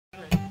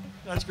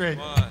That's great.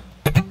 1,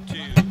 2,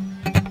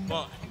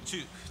 1,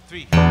 2,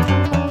 3.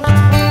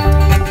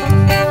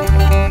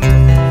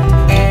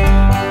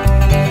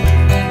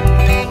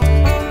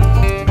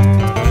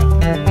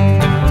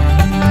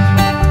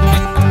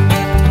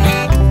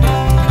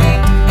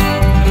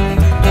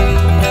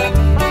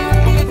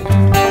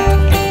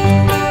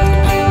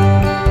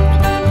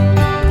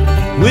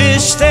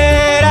 Wish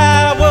that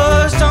I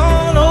was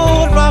on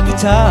old Rocky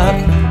Top,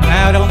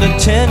 out on the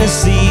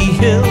Tennessee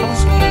hills.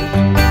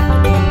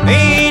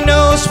 Ain't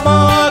no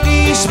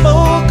smoggy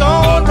smoke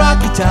on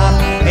Rocky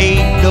Top,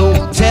 ain't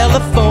no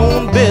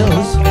telephone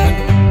bills.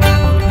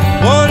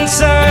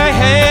 Once I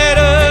had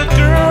a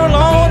girl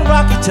on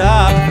Rocky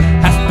Top,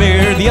 half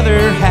bear, the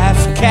other half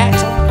cat.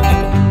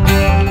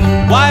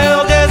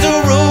 Wild as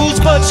a rose,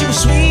 but she was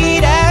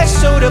sweet as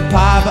soda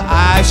pop.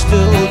 I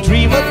still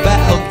dream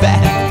about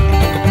that.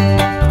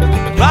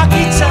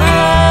 Rocky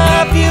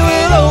Top, you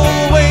will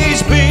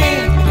always be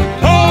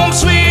home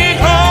sweet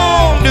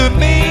home to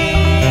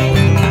me.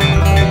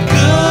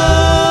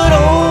 Good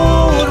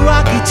old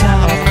Rocky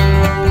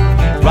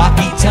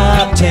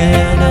Top,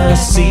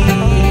 Tennessee.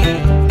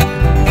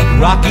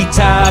 Rocky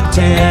Top,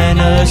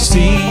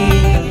 Tennessee.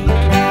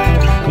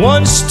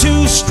 Once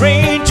two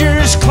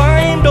strangers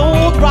climbed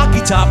old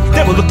Rocky Top.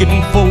 They were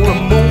looking for a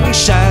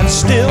moonshine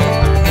still.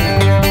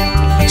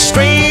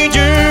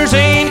 Strangers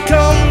ain't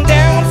come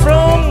down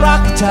from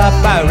Rocky Top,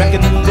 I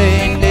reckon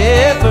they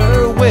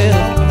never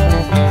will.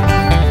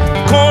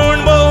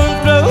 Corn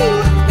won't grow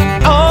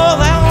all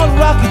out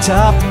Rocky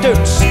Top,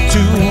 dirt's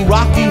too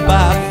rocky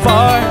by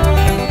far.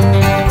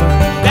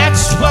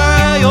 That's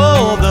why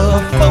all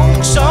the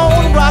folks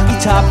on Rocky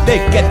Top, they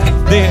get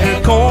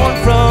their corn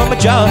from a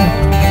jar.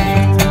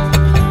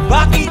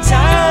 Rocky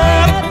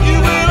Top, you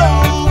will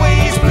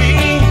always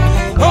be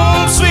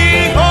home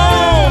sweet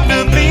home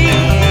to me.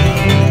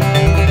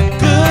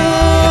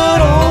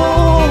 Good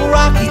old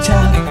Rocky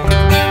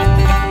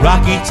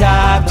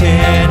Top,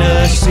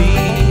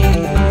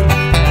 Tennessee.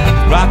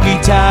 Rocky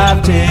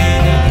Top,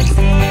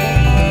 Tennessee.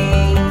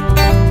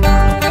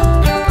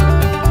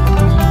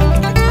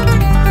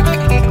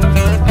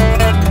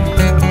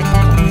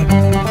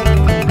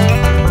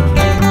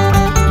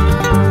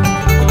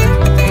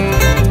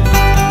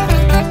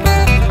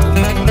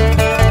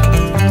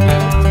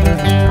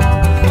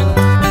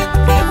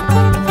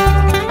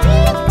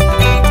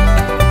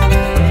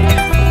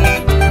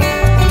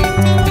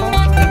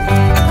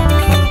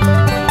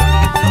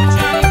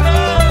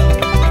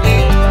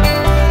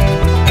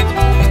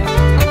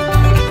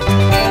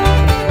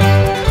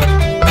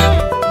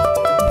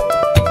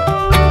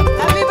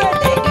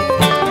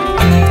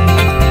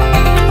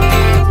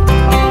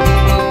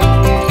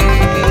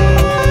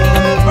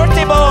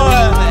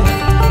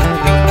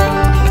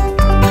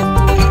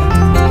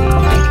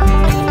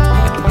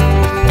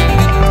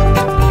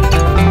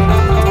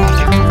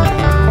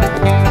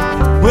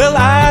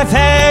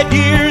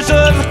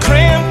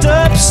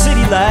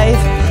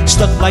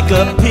 Stuck like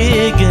a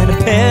pig in a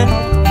pen.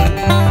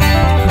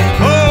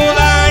 Oh,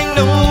 I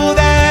know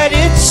that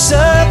it's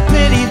a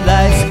pity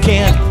life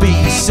can't be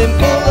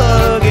simple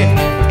again.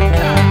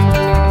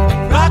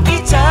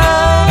 Rocky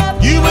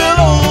Top, you will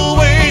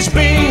always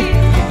be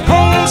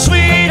home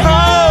sweet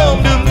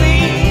home to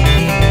me.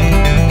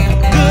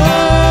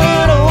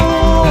 Good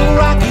old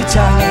Rocky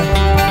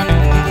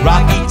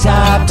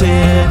Top,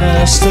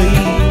 Tennessee.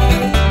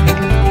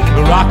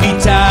 Rocky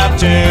Top,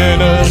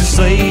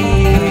 Tennessee.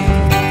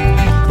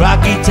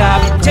 Rocky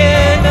Top,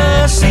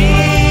 Tennessee.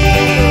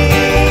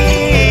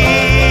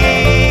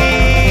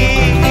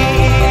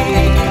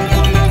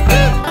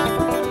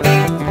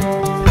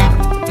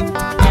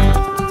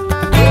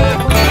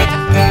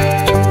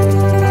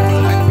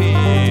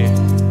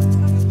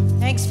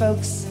 Thanks,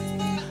 folks.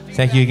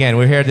 Thank you again.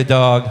 We're here at the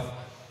Dawg.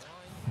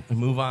 We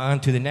move on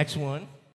to the next one.